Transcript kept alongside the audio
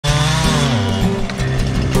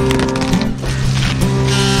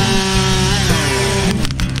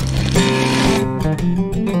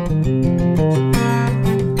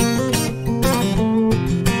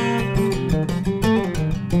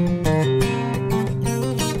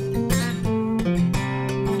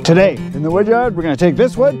Today in the Woodyard, we're going to take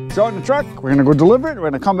this wood, throw it in the truck, we're going to go deliver it, we're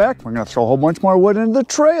going to come back, we're going to throw a whole bunch more wood into the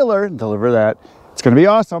trailer and deliver that. It's going to be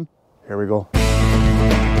awesome. Here we go.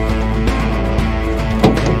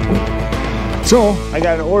 So I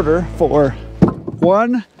got an order for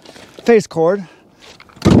 1 face cord,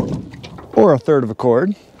 or 1/3 of a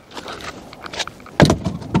cord,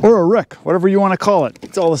 or a rick, whatever you want to call it.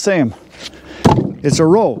 It's all the same. It's a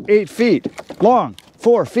row, 8 feet long,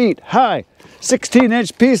 4 feet high,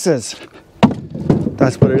 16-inch pieces.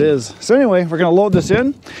 That's what it is. So anyway, we're gonna load this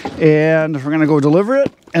in and we're gonna go deliver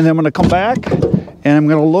it, and then I'm gonna come back and I'm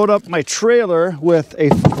gonna load up my trailer with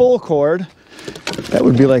a full cord. That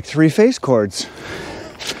would be like 3 face cords.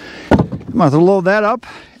 I'm gonna load that up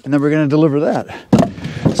and then we're gonna deliver that.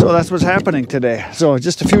 So that's what's happening today. So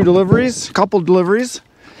just a few deliveries, a couple deliveries,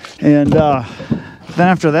 and then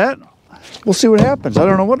after that, we'll see what happens. I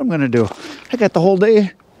don't know what I'm gonna do. I got the whole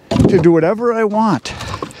day to do whatever I want.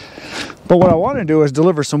 But what I want to do is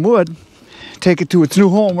deliver some wood, take it to its new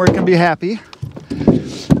home where it can be happy,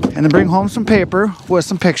 and then bring home some paper with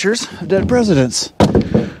some pictures of dead presidents.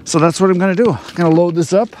 So that's what I'm going to do. I'm going to load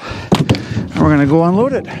this up and we're going to go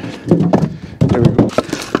unload it. There we go.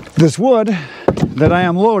 This wood that I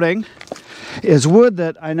am loading is wood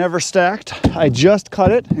that I never stacked. I just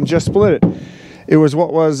cut it and just split it. It was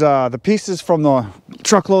what was the pieces from the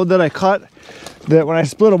truckload that I cut, that when I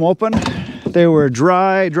split them open, they were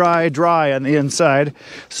dry on the inside.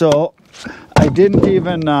 So I didn't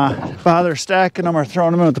even bother stacking them or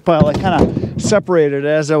throwing them in the pile. I kind of separated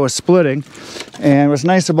as I was splitting. And what's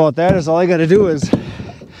nice about that is all I got to do is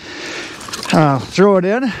throw it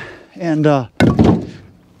in and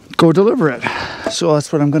go deliver it. So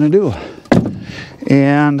that's what I'm going to do.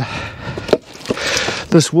 And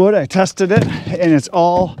this wood, I tested it, and it's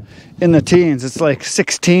all in the teens. It's like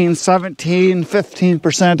 16, 17,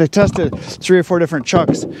 15%. I tested 3 or 4 different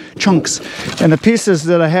chunks. And the pieces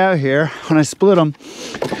that I have here, when I split them,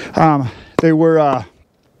 they were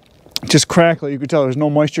just crackly. You could tell there's no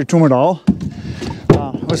moisture to them at all.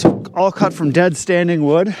 It was all cut from dead standing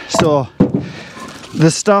wood. So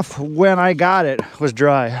the stuff, when I got it, was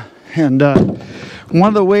dry. And one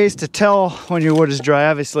of the ways to tell when your wood is dry,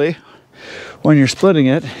 obviously, when you're splitting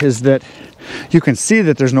it, is that you can see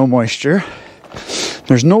that there's no moisture.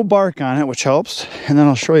 There's no bark on it, which helps. And then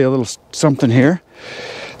I'll show you a little something here.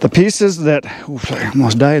 The pieces that, oof, I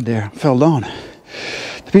almost died there, fell down.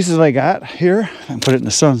 The pieces that I got here, and put it in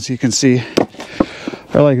the sun so you can see,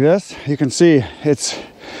 are like this. You can see it's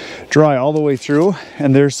dry all the way through,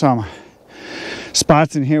 and there's some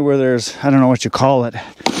spots in here where there's, I don't know what you call it.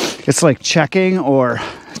 It's like checking, or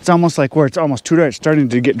it's almost like where it's almost too dry. It's starting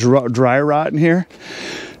to get dry rot in here.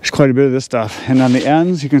 There's quite a bit of this stuff. And on the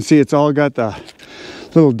ends, you can see it's all got the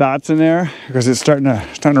little dots in there because it's starting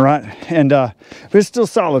to rot. And but it's still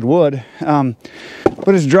solid wood,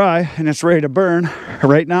 but it's dry and it's ready to burn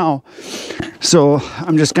right now. So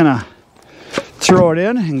I'm just gonna throw it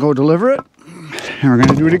in and go deliver it, and we're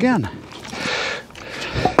gonna do it again.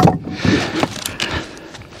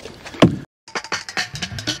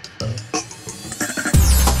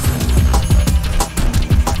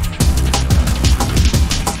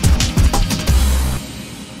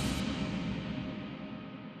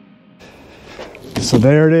 So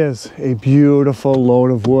there it is, a beautiful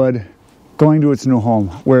load of wood going to its new home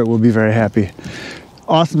where it will be very happy.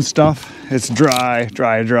 Awesome stuff. It's dry.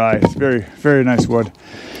 It's very, very nice wood.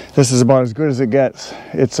 This is about as good as it gets.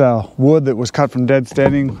 It's wood that was cut from dead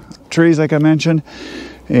standing trees, like I mentioned,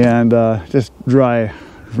 and just dry,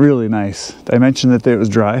 really nice. I mentioned that it was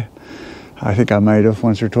dry. I think I might have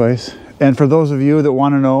once or twice. And for those of you that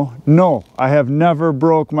want to know, no, I have never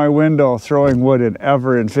broke my window throwing wood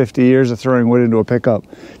in 50 years of throwing wood into a pickup.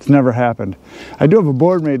 It's never happened. I do have a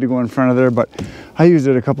board made to go in front of there, but I used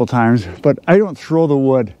it a couple times. But I don't throw the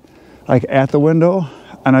wood like at the window,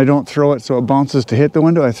 and I don't throw it so it bounces to hit the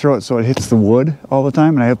window. I throw it so it hits the wood all the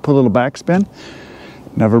time, and I have put a little backspin.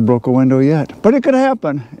 Never broke a window yet, but it could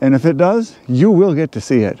happen. And if it does, you will get to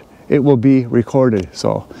see it. It will be recorded.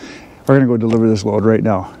 So we're gonna go deliver this load right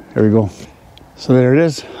now. There we go. So there it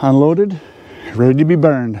is, unloaded, ready to be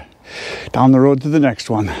burned. Down the road to the next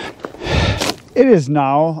one. It is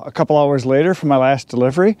now a couple hours later from my last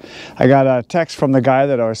delivery. I got a text from the guy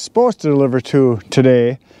that I was supposed to deliver to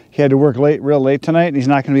today. He had to work real late tonight, and he's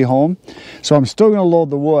not going to be home. So I'm still going to load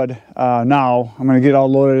the wood now. I'm going to get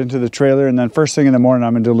all loaded into the trailer, and then first thing in the morning,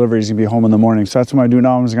 I'm going to deliver. He's going to be home in the morning. So that's what I'm going to do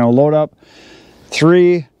now. I'm just going to load up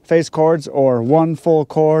 3 face cords, or 1 full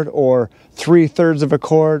cord, or 3/3 of a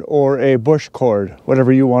cord, or a bush cord,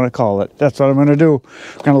 whatever you want to call it. That's what I'm going to do.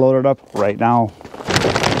 I'm going to load it up right now.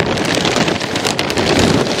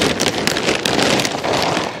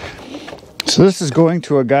 So this is going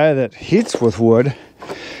to a guy that heats with wood,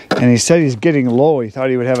 and he said he's getting low. He thought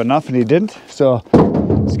he would have enough and he didn't. So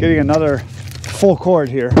he's getting another full cord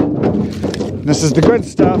here. This is the good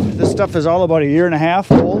stuff. This stuff is all about 1.5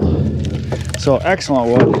 years old. So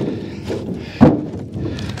excellent wood.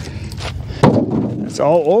 It's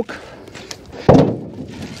all oak.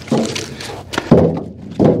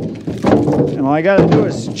 And all I gotta do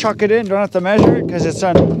is chuck it in. Don't have to measure it because it's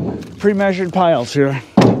on pre-measured piles here.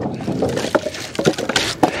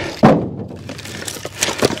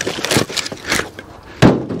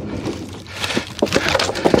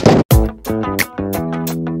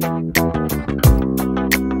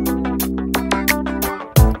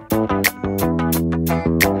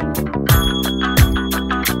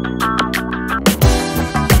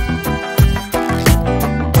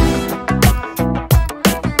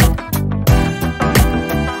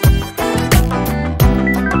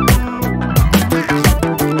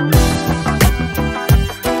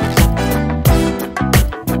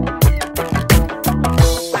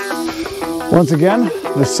 Once again,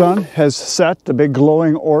 the sun has set, the big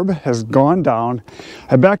glowing orb has gone down.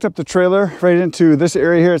 I backed up the trailer right into this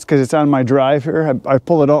area here. It's because it's on my drive here. I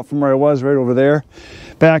pulled it out from where I was right over there,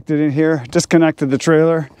 backed it in here, disconnected the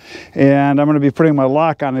trailer, and I'm going to be putting my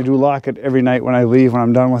lock on. I do lock it every night when I leave, when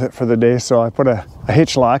I'm done with it for the day. So I put a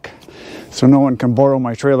hitch lock so no one can borrow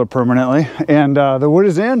my trailer permanently. And the wood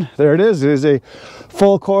is in. There it is. It is a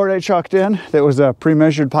full cord I chucked in. That was a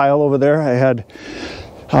pre-measured pile over there. I had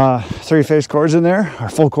 3-phase cords in there, or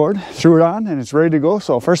full cord, threw it on, and it's ready to go.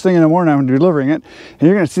 So first thing in the morning, I'm delivering it, and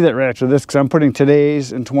you're going to see that right after this, because I'm putting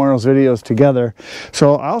today's and tomorrow's videos together.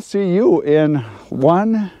 So I'll see you in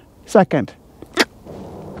 1 second.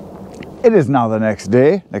 It is now the next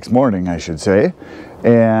day, next morning, I should say,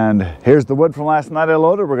 and here's the wood from last night I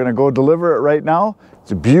loaded. We're going to go deliver it right now.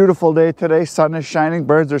 It's a beautiful day today. Sun is shining,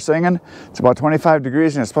 birds are singing. It's about 25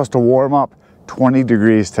 degrees, and it's supposed to warm up 20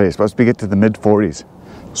 degrees today. It's supposed to get to the mid-40s.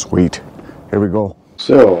 Sweet. Here we go.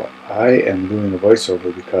 So I am doing a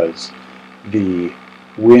voiceover because the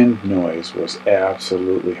wind noise was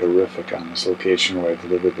absolutely horrific on this location where I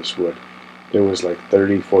delivered this wood. There was like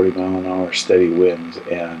 30-40 mile an hour steady winds,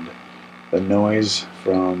 and the noise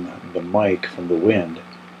from the mic, from the wind,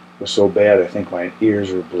 was so bad I think my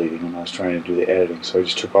ears were bleeding when I was trying to do the editing. So I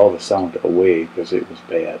just took all the sound away because it was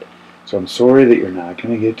bad. So I'm sorry that you're not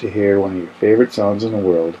going to get to hear one of your favorite sounds in the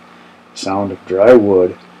world. Sound of dry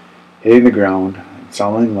wood hitting the ground and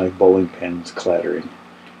sounding like bowling pins clattering.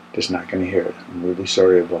 Just not going to hear it. I'm really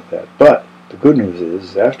sorry about that. But the good news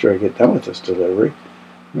is, after I get done with this delivery,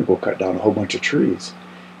 I'm going to go cut down a whole bunch of trees.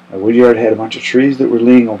 My Woodyard had a bunch of trees that were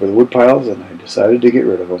leaning over the wood piles, and I decided to get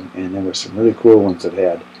rid of them. And there were some really cool ones that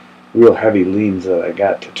had real heavy leans that I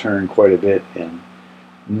got to turn quite a bit and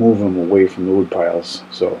move them away from the wood piles.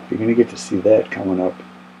 So you're going to get to see that coming up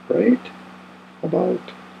right about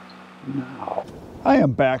now. I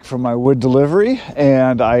am back from my wood delivery,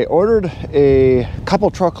 and I ordered a couple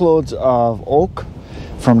truckloads of oak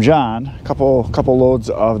from John, a couple loads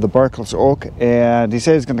of the barkless oak, and he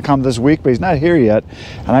said he's going to come this week, but he's not here yet.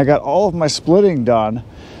 And I got all of my splitting done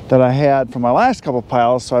that I had from my last couple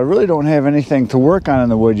piles, so I really don't have anything to work on in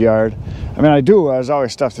the wood yard. I mean, I do, there's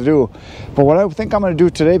always stuff to do, but what I think I'm going to do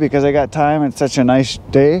today, because I got time and it's such a nice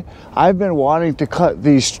day, I've been wanting to cut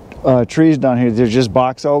these trees down here. They're just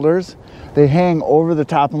box elders. They hang over the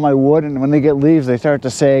top of my wood, and when they get leaves, they start to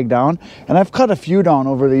sag down. And I've cut a few down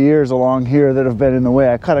over the years along here that have been in the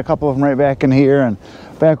way. I cut a couple of them right back in here and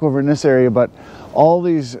back over in this area, but all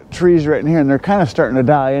these trees right in here, and they're kind of starting to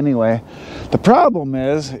die anyway. The problem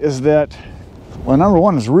is that, well, number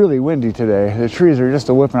one, it's really windy today. The trees are just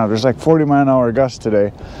a whipping out. There's like 40 mile an hour gusts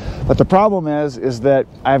today. But the problem is that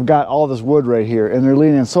I've got all this wood right here, and they're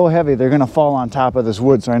leaning so heavy they're going to fall on top of this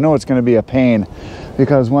wood. So I know it's going to be a pain,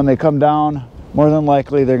 because when they come down, more than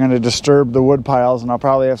likely they're going to disturb the wood piles, and I'll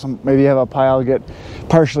probably have maybe have a pile get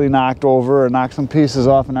partially knocked over or knock some pieces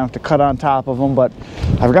off, and I have to cut on top of them. But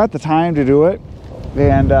I've got the time to do it,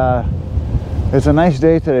 and it's a nice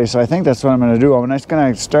day today, so I think that's what I'm going to do. I'm just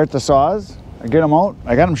going to start the saws. I get them out.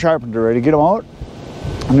 I got them sharpened already. Get them out,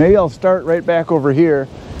 and maybe I'll start right back over here.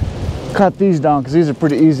 Cut these down because these are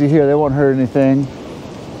pretty easy here. They won't hurt anything.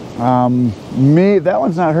 That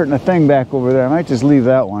one's not hurting a thing back over there. I might just leave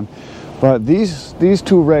that one. But these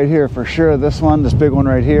two right here for sure. This one, this big one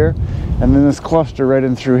right here, and then this cluster right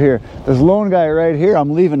in through here. This lone guy right here,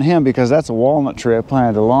 I'm leaving him because that's a walnut tree I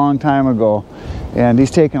planted a long time ago, and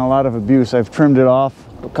he's taken a lot of abuse. I've trimmed it off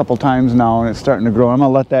a couple times now, and it's starting to grow. I'm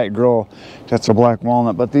gonna let that grow. That's a black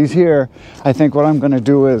walnut. But these here, I think what I'm gonna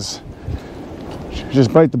do is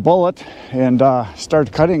just bite the bullet and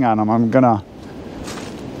start cutting on them. I'm gonna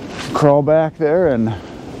crawl back there, and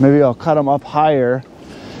maybe I'll cut them up higher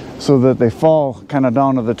so that they fall kind of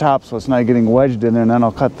down to the top so it's not getting wedged in there, and then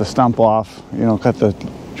I'll cut the stump off, you know, cut the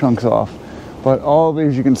chunks off. But all of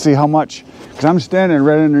these, you can see how much, because I'm standing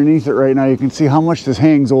right underneath it right now, you can see how much this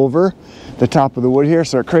hangs over the top of the wood here,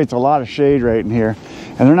 so it creates a lot of shade right in here.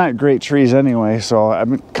 And they're not great trees anyway, so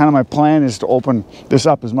kind of my plan is to open this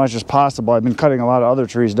up as much as possible. I've been cutting a lot of other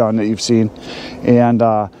trees down that you've seen, and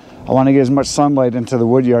I want to get as much sunlight into the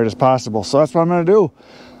wood yard as possible. So that's what I'm going to do.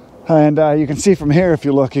 And you can see from here, if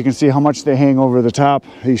you look, you can see how much they hang over the top.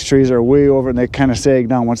 These trees are way over, and they kind of sag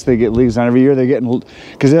down once they get leaves on. Every year they're getting,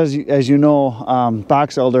 because as you know,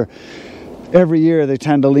 box elder, every year they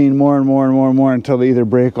tend to lean more and more and more and more until they either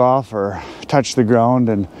break off or touch the ground.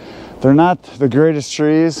 And they're not the greatest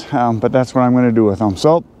trees, but that's what I'm going to do with them.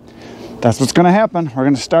 So that's what's going to happen. We're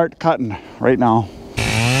going to start cutting right now.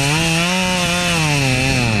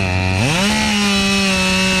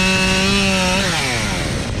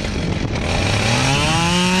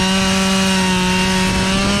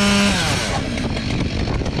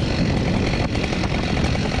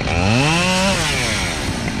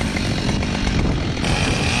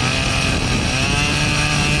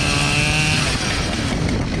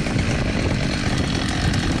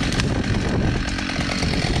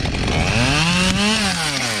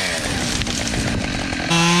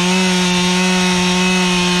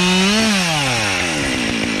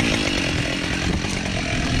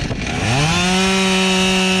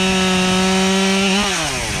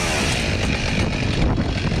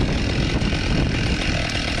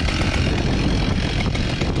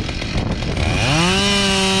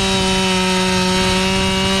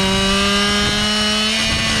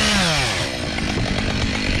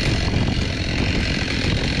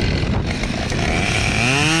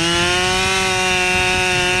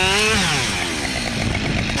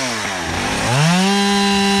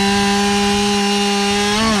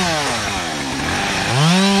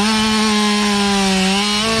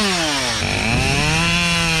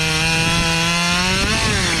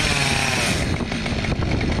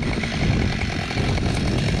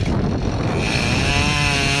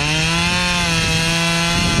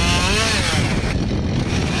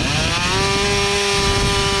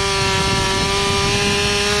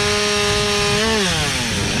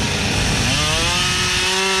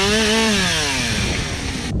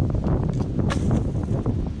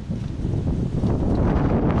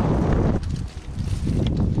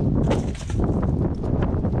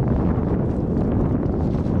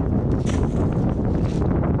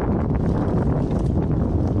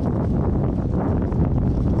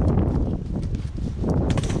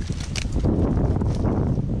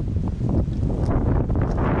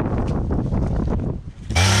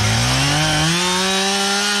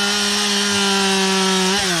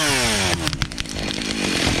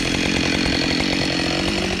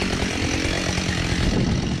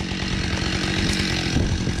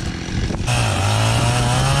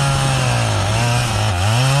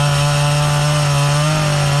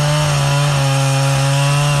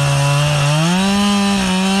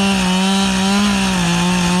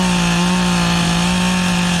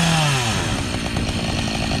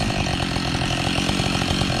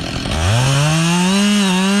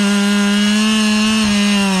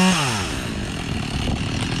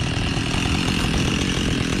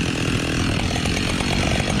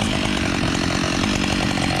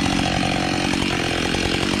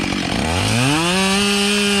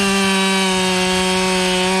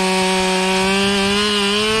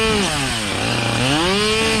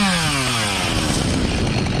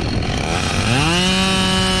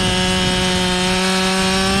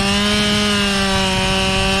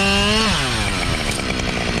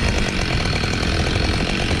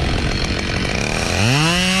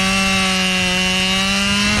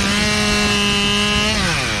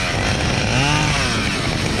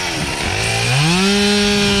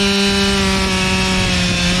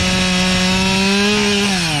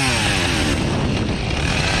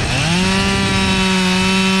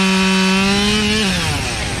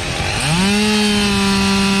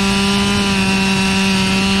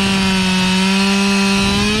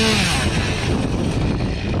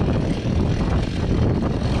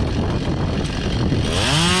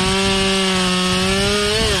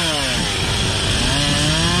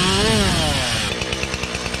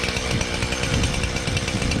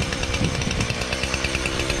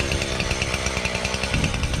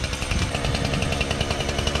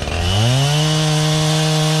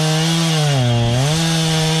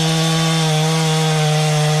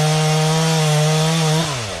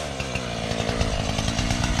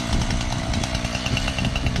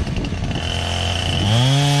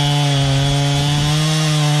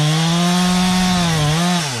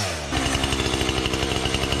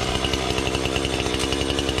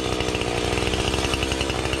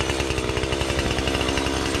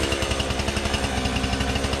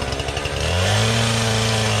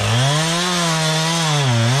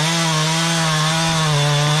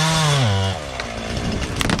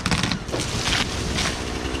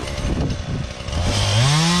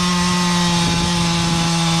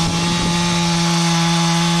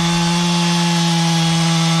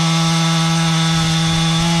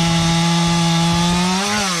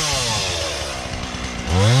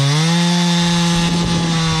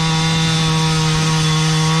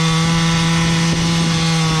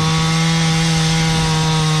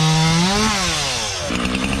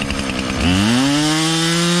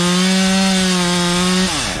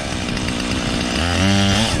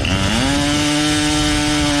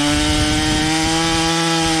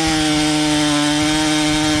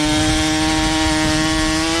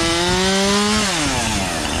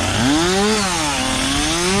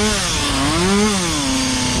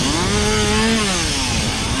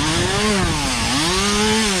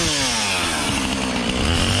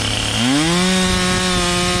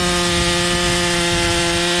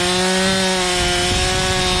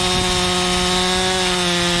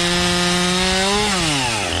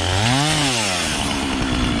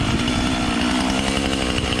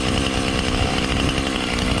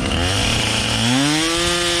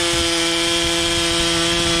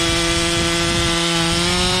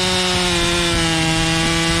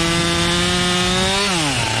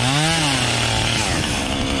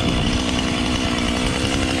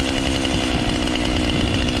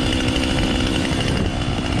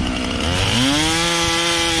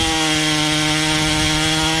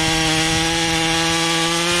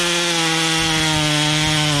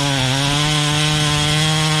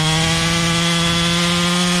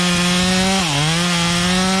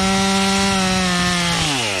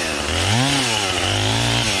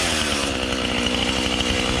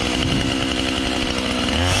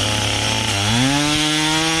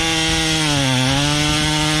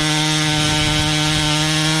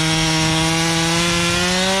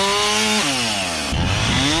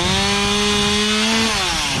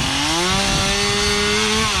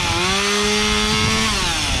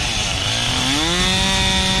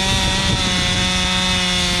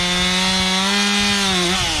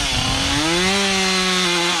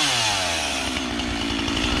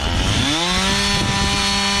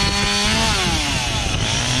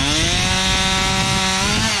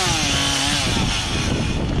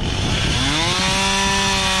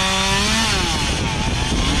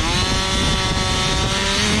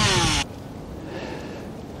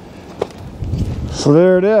 So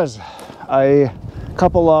there it is. A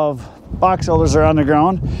couple of box elders are on the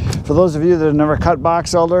ground. For those of you that have never cut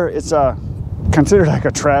box elder, it's considered like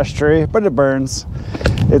a trash tree, but it burns.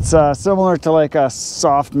 It's similar to like a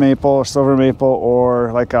soft maple or silver maple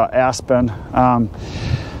or like a aspen.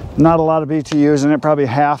 Not a lot of BTUs in it, probably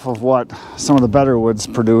half of what some of the better woods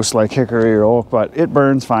produce, like hickory or oak, but it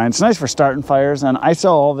burns fine. It's nice for starting fires, and I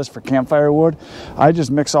sell all this for campfire wood. I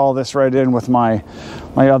just mix all this right in with my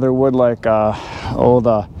other wood, like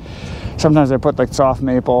sometimes I put like soft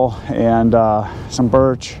maple and some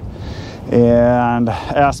birch and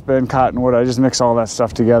aspen, cottonwood. I just mix all that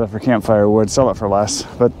stuff together for campfire wood, sell it for less,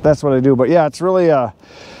 but that's what I do. But yeah, it's really a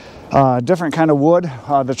different kind of wood.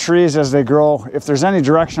 The trees, as they grow, if there's any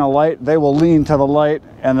directional light, they will lean to the light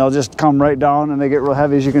and they'll just come right down and they get real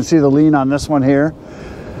heavy. As you can see the lean on this one here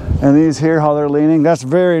and these here, how they're leaning. That's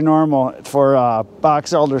very normal for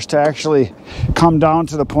box elders to actually come down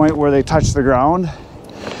to the point where they touch the ground.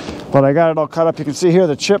 But I got it all cut up. You can see here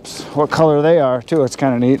the chips, what color they are too. It's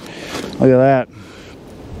kind of neat. Look at that.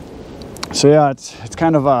 So yeah, it's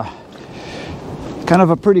kind of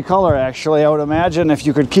a pretty color, actually. I would imagine if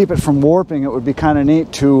you could keep it from warping, it would be kind of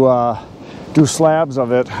neat to do slabs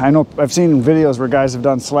of it. I know I've seen videos where guys have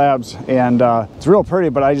done slabs, and it's real pretty,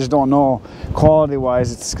 but I just don't know quality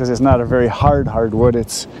wise. It's because it's not a very hard wood.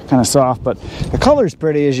 It's kind of soft, but the color's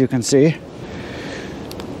pretty, as you can see.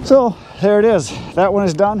 So there it is. That one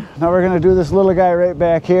is done. Now we're going to do this little guy right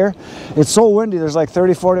back here. It's so windy. There's like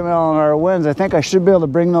 30-40 mile-an-hour winds. I think I should be able to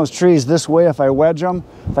bring those trees this way if I wedge them.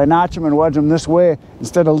 If I notch them and wedge them this way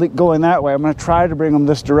instead of going that way, I'm going to try to bring them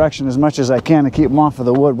this direction as much as I can to keep them off of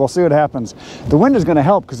the wood. We'll see what happens. The wind is going to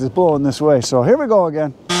help because it's blowing this way. So here we go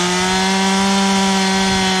again.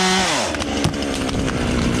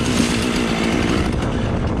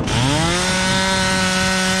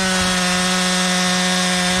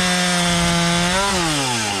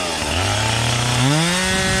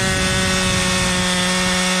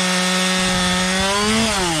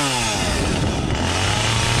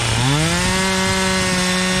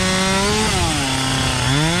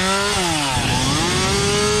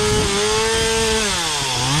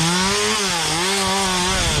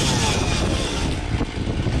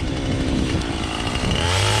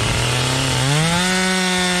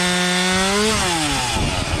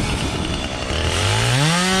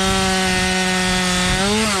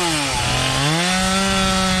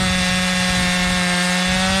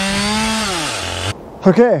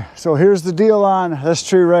 Okay, so here's the deal on this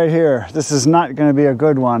tree right here. This is not going to be a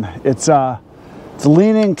good one. It's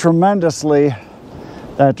leaning tremendously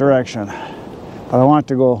that direction, but I want it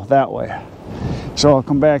to go that way. So I'll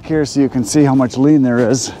come back here so you can see how much lean there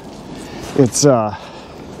is. It's hard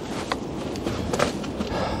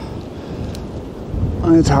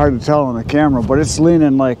to tell on the camera, but it's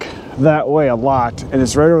leaning like that way a lot, and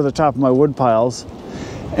it's right over the top of my wood piles.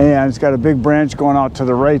 And it's got a big branch going out to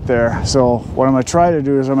the right there. So what I'm going to try to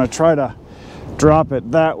do is I'm going to try to drop it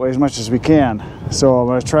that way as much as we can. So I'm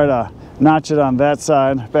going to try to notch it on that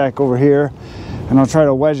side back over here, and I'll try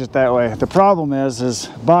to wedge it that way. The problem is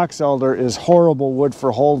box elder is horrible wood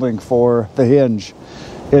for holding for the hinge.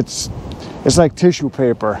 It's like tissue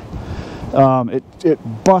paper.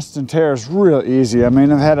 It busts and tears real easy. I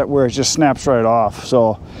mean, I've had it where it just snaps right off.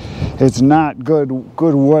 So it's not good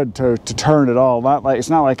wood to turn at all. It's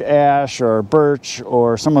not like ash or birch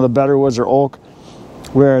or some of the better woods or oak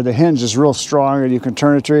where the hinge is real strong and you can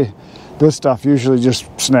turn a tree. This stuff usually just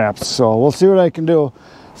snaps. So we'll see what I can do.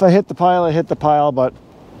 If I hit the pile, I hit the pile, but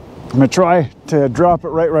I'm gonna try to drop it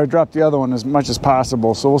right where I dropped the other one as much as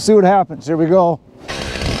possible. So we'll see what happens. Here we go.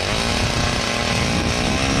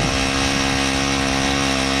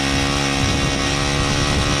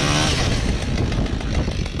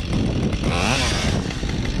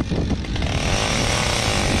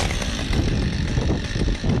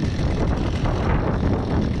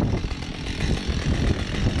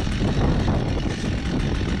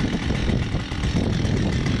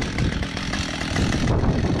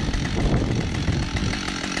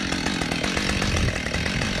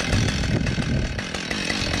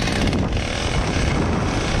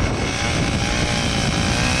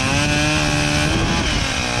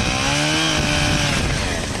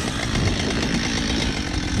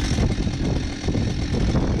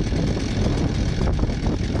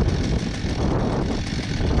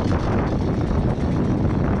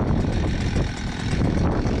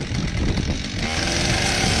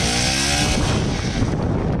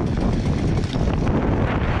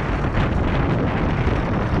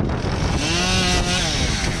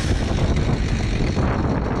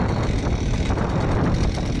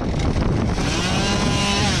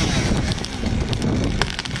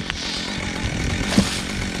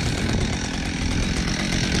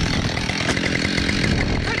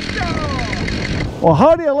 Well,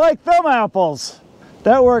 how do you like them apples?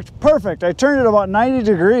 That worked perfect. I turned it about 90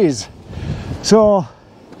 degrees. So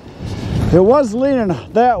it was leaning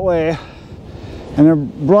that way and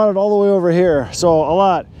it brought it all the way over here. So a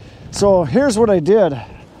lot. So here's what I did.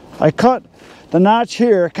 I cut the notch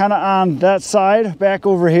here kind of on that side back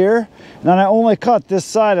over here. And then I only cut this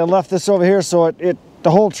side. I left this over here so the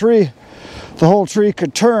whole tree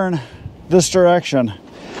could turn this direction.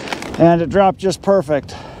 And it dropped just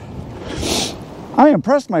perfect. I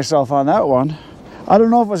impressed myself on that one. I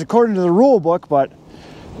don't know if it was according to the rule book, but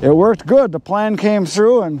it worked good. The plan came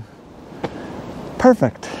through and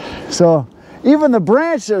perfect. So even the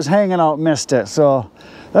branch that was hanging out missed it. So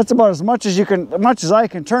that's about as much as I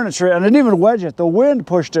can turn a tree. And I didn't even wedge it. The wind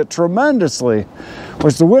pushed it tremendously,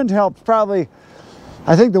 which the wind helped probably.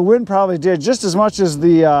 I think the wind probably did just as much as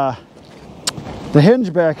the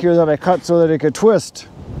hinge back here that I cut so that it could twist.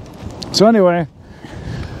 So anyway,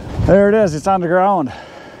 there it is. It's on the ground.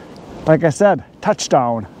 Like I said,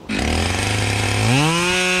 touchdown.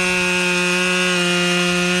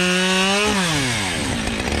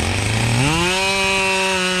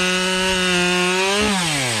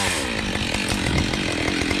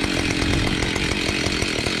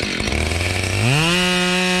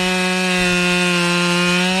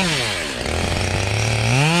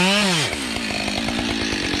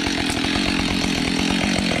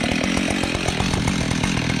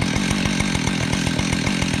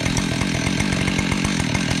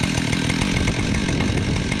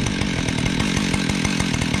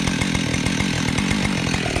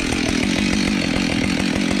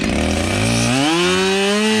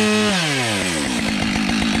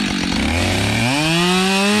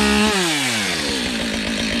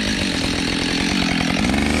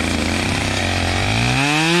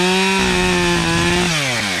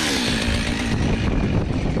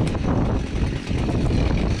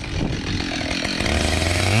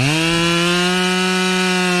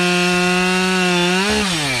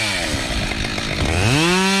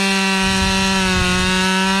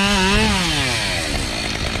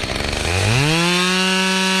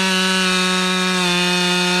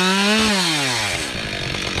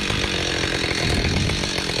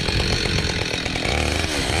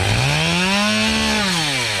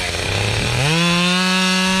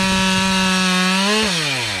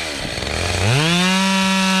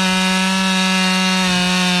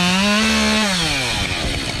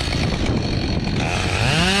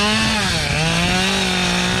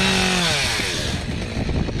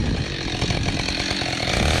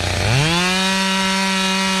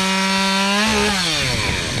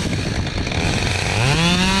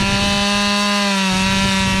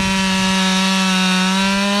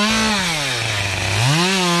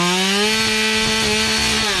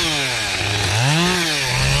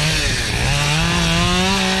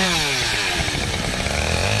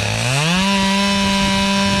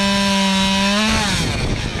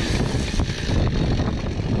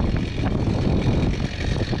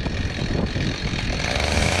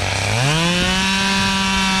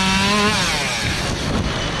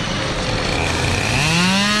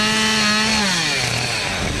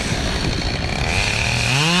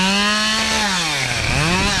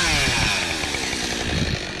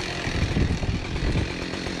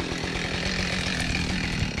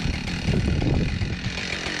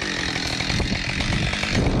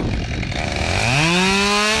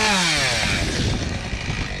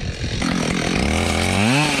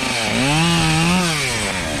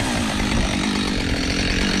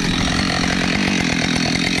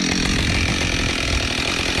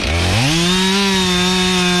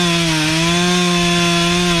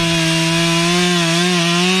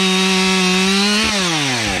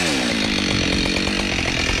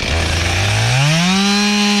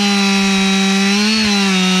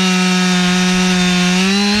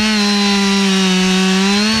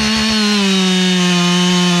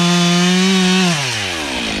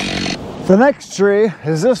 The next tree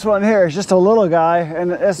is this one here. It's just a little guy,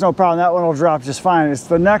 and it's no problem. That one will drop just fine. It's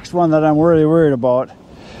the next one that I'm really worried about.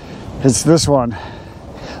 It's this one.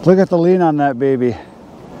 Look at the lean on that baby.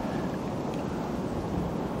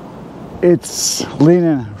 It's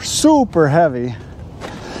leaning super heavy.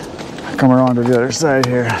 Come around to the other side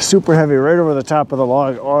here. Super heavy, right over the top of the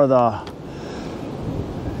log, or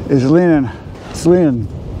it's leaning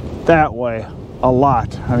that way a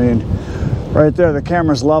lot. I mean, right there, the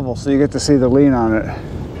camera's level, so you get to see the lean on it.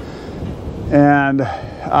 And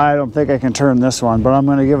I don't think I can turn this one, but I'm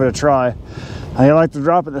going to give it a try. I like to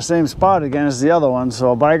drop it in the same spot again as the other one,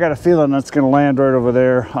 but I got a feeling that's going to land right over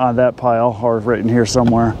there on that pile, or right in here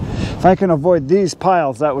somewhere. If I can avoid these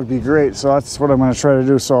piles, that would be great. So that's what I'm going to try to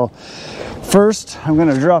do. So First, I'm going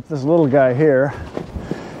to drop this little guy here,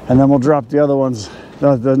 and then we'll drop the other ones,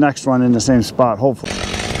 the next one in the same spot, hopefully.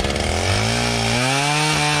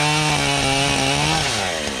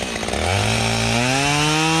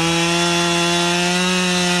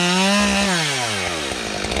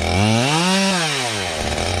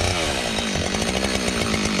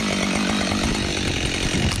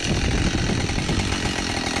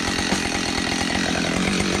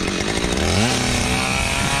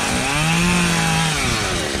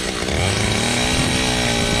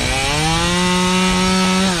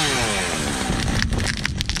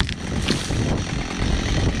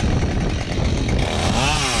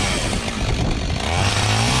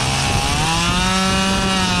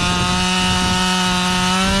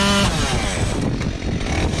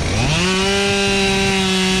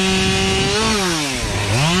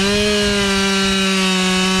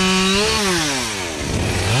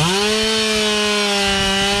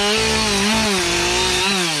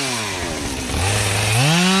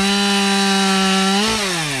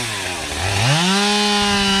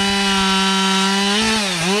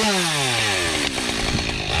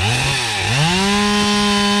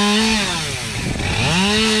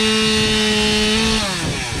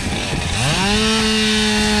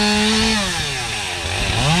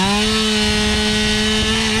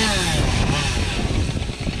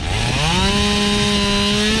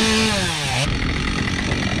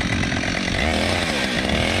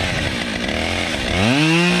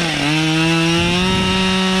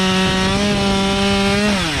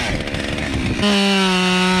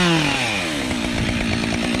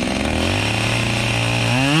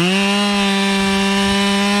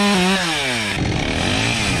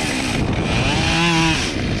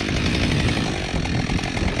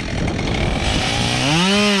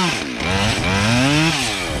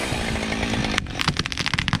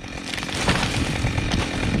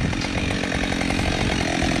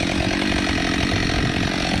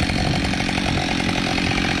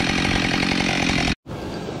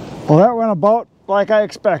 Well, that went about like I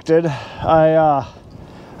expected.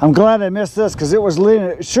 I'm glad I missed this because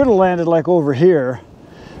it should have landed like over here,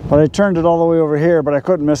 but I turned it all the way over here, but I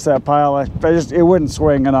couldn't miss that pile. It wouldn't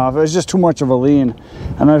swing enough. It was just too much of a lean,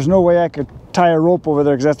 and there's no way I could tie a rope over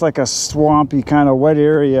there because that's like a swampy kind of wet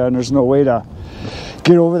area, and there's no way to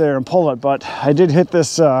get over there and pull it. But I did hit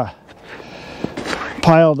this pile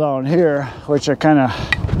down here, which I kind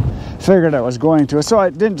of figured I was going to. So I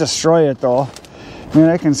didn't destroy it though. I mean,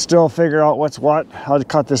 I can still figure out what's what. I'll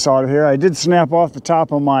cut this out of here. I did snap off the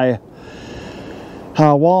top of my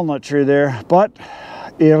walnut tree there, but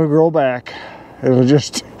it'll grow back.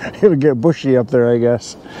 It'll get bushy up there, I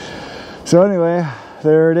guess. So anyway,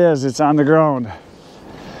 there it is. It's on the ground.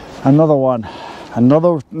 Another one.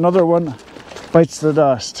 Another one bites the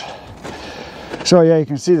dust. So yeah, you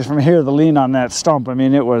can see this from here, the lean on that stump. I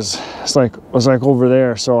mean, it was like over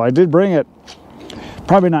there. So I did bring it.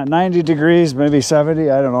 Probably not 90 degrees, maybe 70,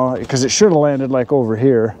 I don't know, because it should have landed like over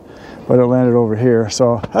here, but it landed over here.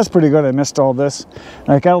 So that's pretty good. I missed all this. And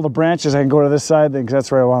I got all the branches. I can go to this side then because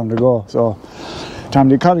that's where I want them to go. So time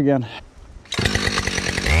to cut again.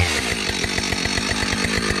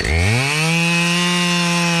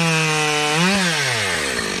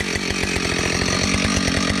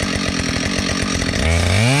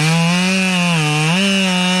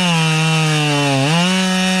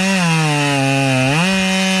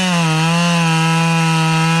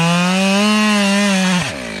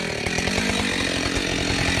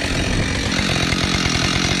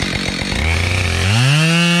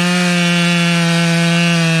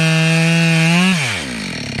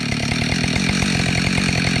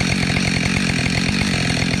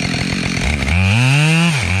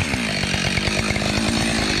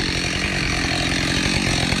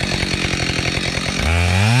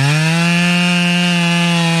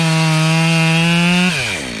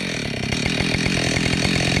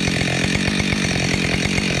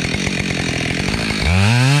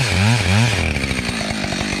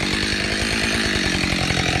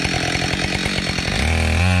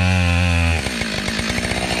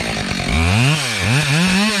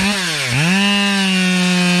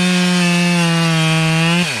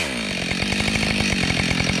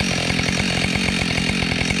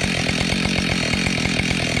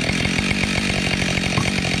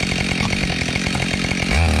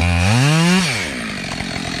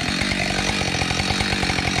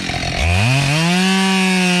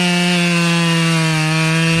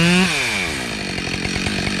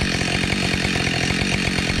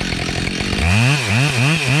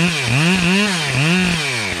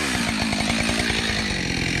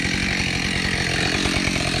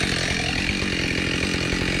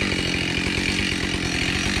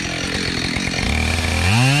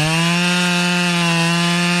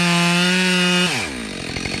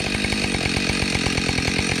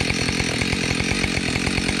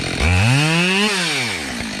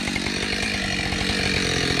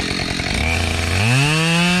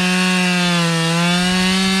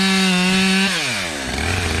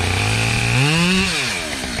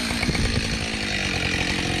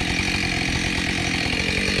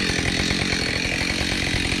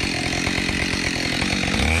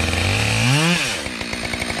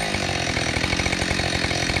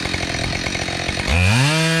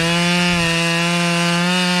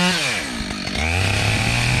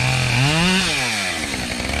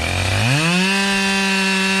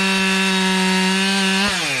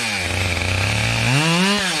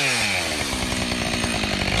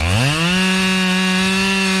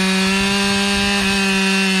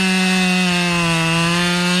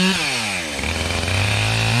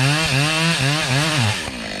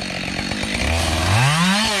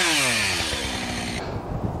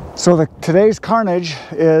 So today's carnage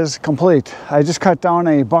is complete. I just cut down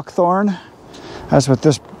a buckthorn. That's what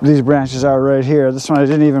these branches are right here. This one I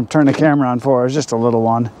didn't even turn the camera on for. It was just a little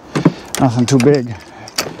one. Nothing too big.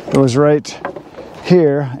 It was right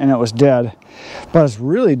here and it was dead. But it's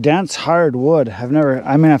really dense, hard wood.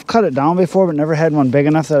 I've cut it down before, but never had one big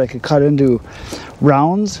enough that I could cut into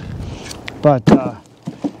rounds. But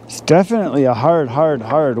it's definitely a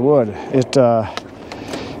hard wood.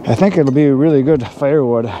 I think it'll be really good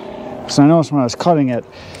firewood. So I noticed when I was cutting it,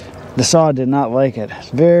 the saw did not like it. It's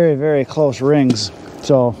very, very close rings.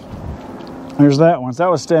 So there's that one. So that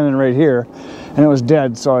was standing right here and it was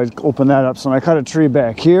dead. So I opened that up. So I cut a tree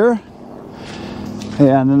back here.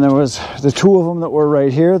 And then there was the two of them that were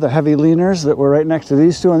right here, the heavy leaners that were right next to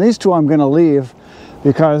these two. And these two I'm going to leave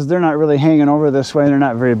because they're not really hanging over this way. They're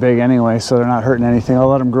not very big anyway, so they're not hurting anything. I'll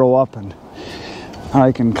let them grow up and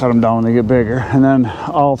I can cut them down when they get bigger. And then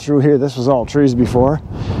all through here, this was all trees before.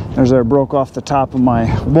 There's where I broke off the top of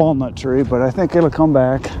my walnut tree, but I think it'll come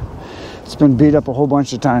back. It's been beat up a whole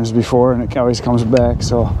bunch of times before and it always comes back.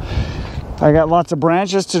 So I got lots of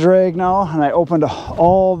branches to drag now, and I opened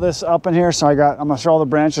all this up in here. So I'm gonna throw all the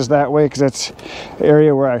branches that way because that's the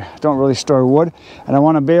area where I don't really store wood. And I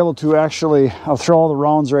want to be able to I'll throw all the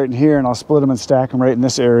rounds right in here and I'll split them and stack them right in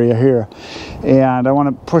this area here. And I want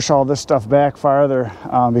to push all this stuff back farther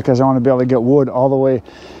because I want to be able to get wood all the way.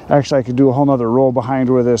 Actually, I could do a whole nother row behind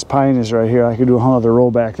where this pine is right here. I could do a whole nother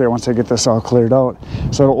row back there once I get this all cleared out.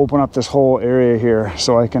 So it'll open up this whole area here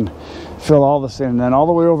so I can fill all this in. And then all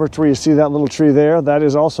the way over to where you see that little tree there, that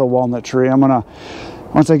is also a walnut tree.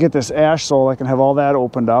 Once I get this ash sole, I can have all that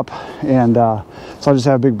opened up. And so I'll just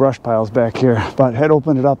have big brush piles back here. But it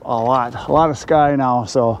opened it up a lot of sky now.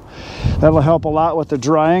 So that'll help a lot with the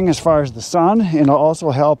drying as far as the sun. And it'll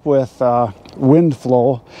also help with wind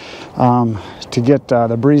flow to get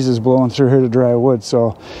the breezes blowing through here to dry wood.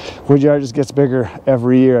 So Woodyard just gets bigger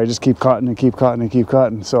every year. I just keep cutting and keep cutting and keep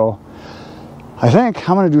cutting. So I think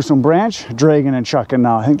I'm going to do some branch dragging and chucking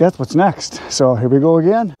now. I think that's what's next. So here we go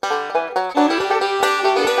again.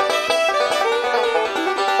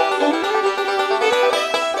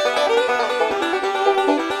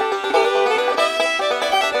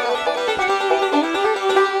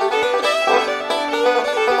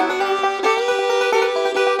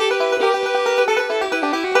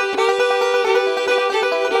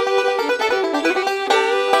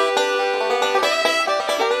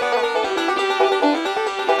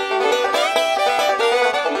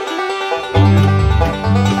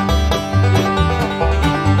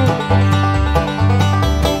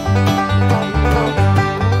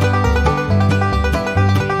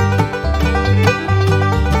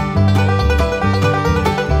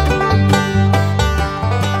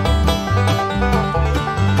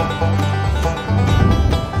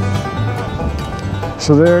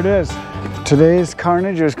 So there it is. Today's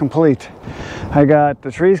carnage is complete. I got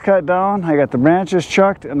the trees cut down, I got the branches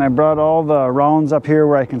chucked, and I brought all the rounds up here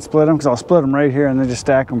where I can split them, because I'll split them right here and then just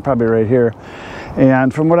stack them probably right here.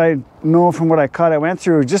 And from what I know, from what I cut, I went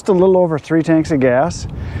through just a little over 3 tanks of gas.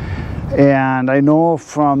 And I know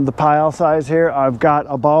from the pile size here, I've got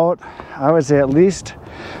about, I would say at least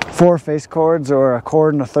 4 face cords, or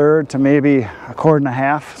 1 1/4 to maybe 1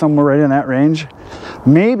 1/4, somewhere right in that range.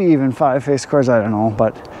 Maybe even 5 face cords, I don't know,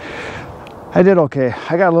 but I did okay.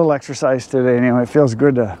 I got a little exercise today anyway. It feels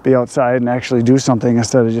good to be outside and actually do something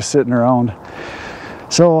instead of just sitting around.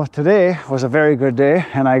 So today was a very good day,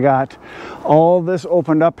 and I got all this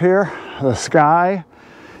opened up here. The sky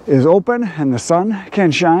is open and the sun can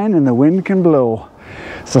shine and the wind can blow.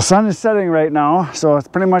 So the sun is setting right now, so it's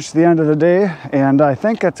pretty much the end of the day, and I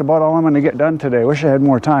think that's about all I'm going to get done today. Wish I had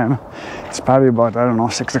more time. It's probably about, I don't know,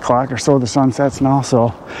 6 o'clock or so the sun sets now,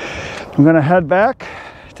 so I'm going to head back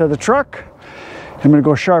to the truck. I'm going to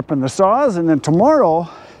go sharpen the saws, and then tomorrow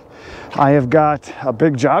I have got a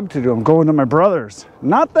big job to do. I'm going to my brother's.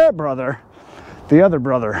 Not that brother, the other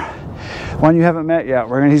brother. One you haven't met yet.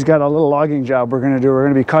 He's got a little logging job we're going to do. We're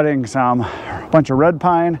going to be cutting a bunch of red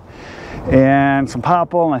pine and some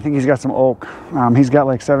popple, and I think he's got some oak. He's got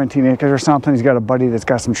like 17 acres or something. He's got a buddy that's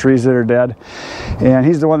got some trees that are dead, and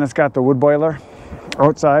he's the one that's got the wood boiler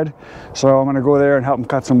outside. So I'm going to go there and help him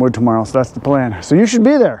cut some wood tomorrow. So that's the plan. So you should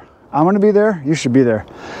be there. I'm going to be there. You should be there.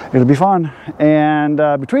 It'll be fun. And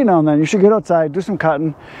between now and then, you should get outside, do some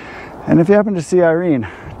cutting. And if you happen to see Irene,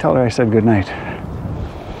 tell her I said good night.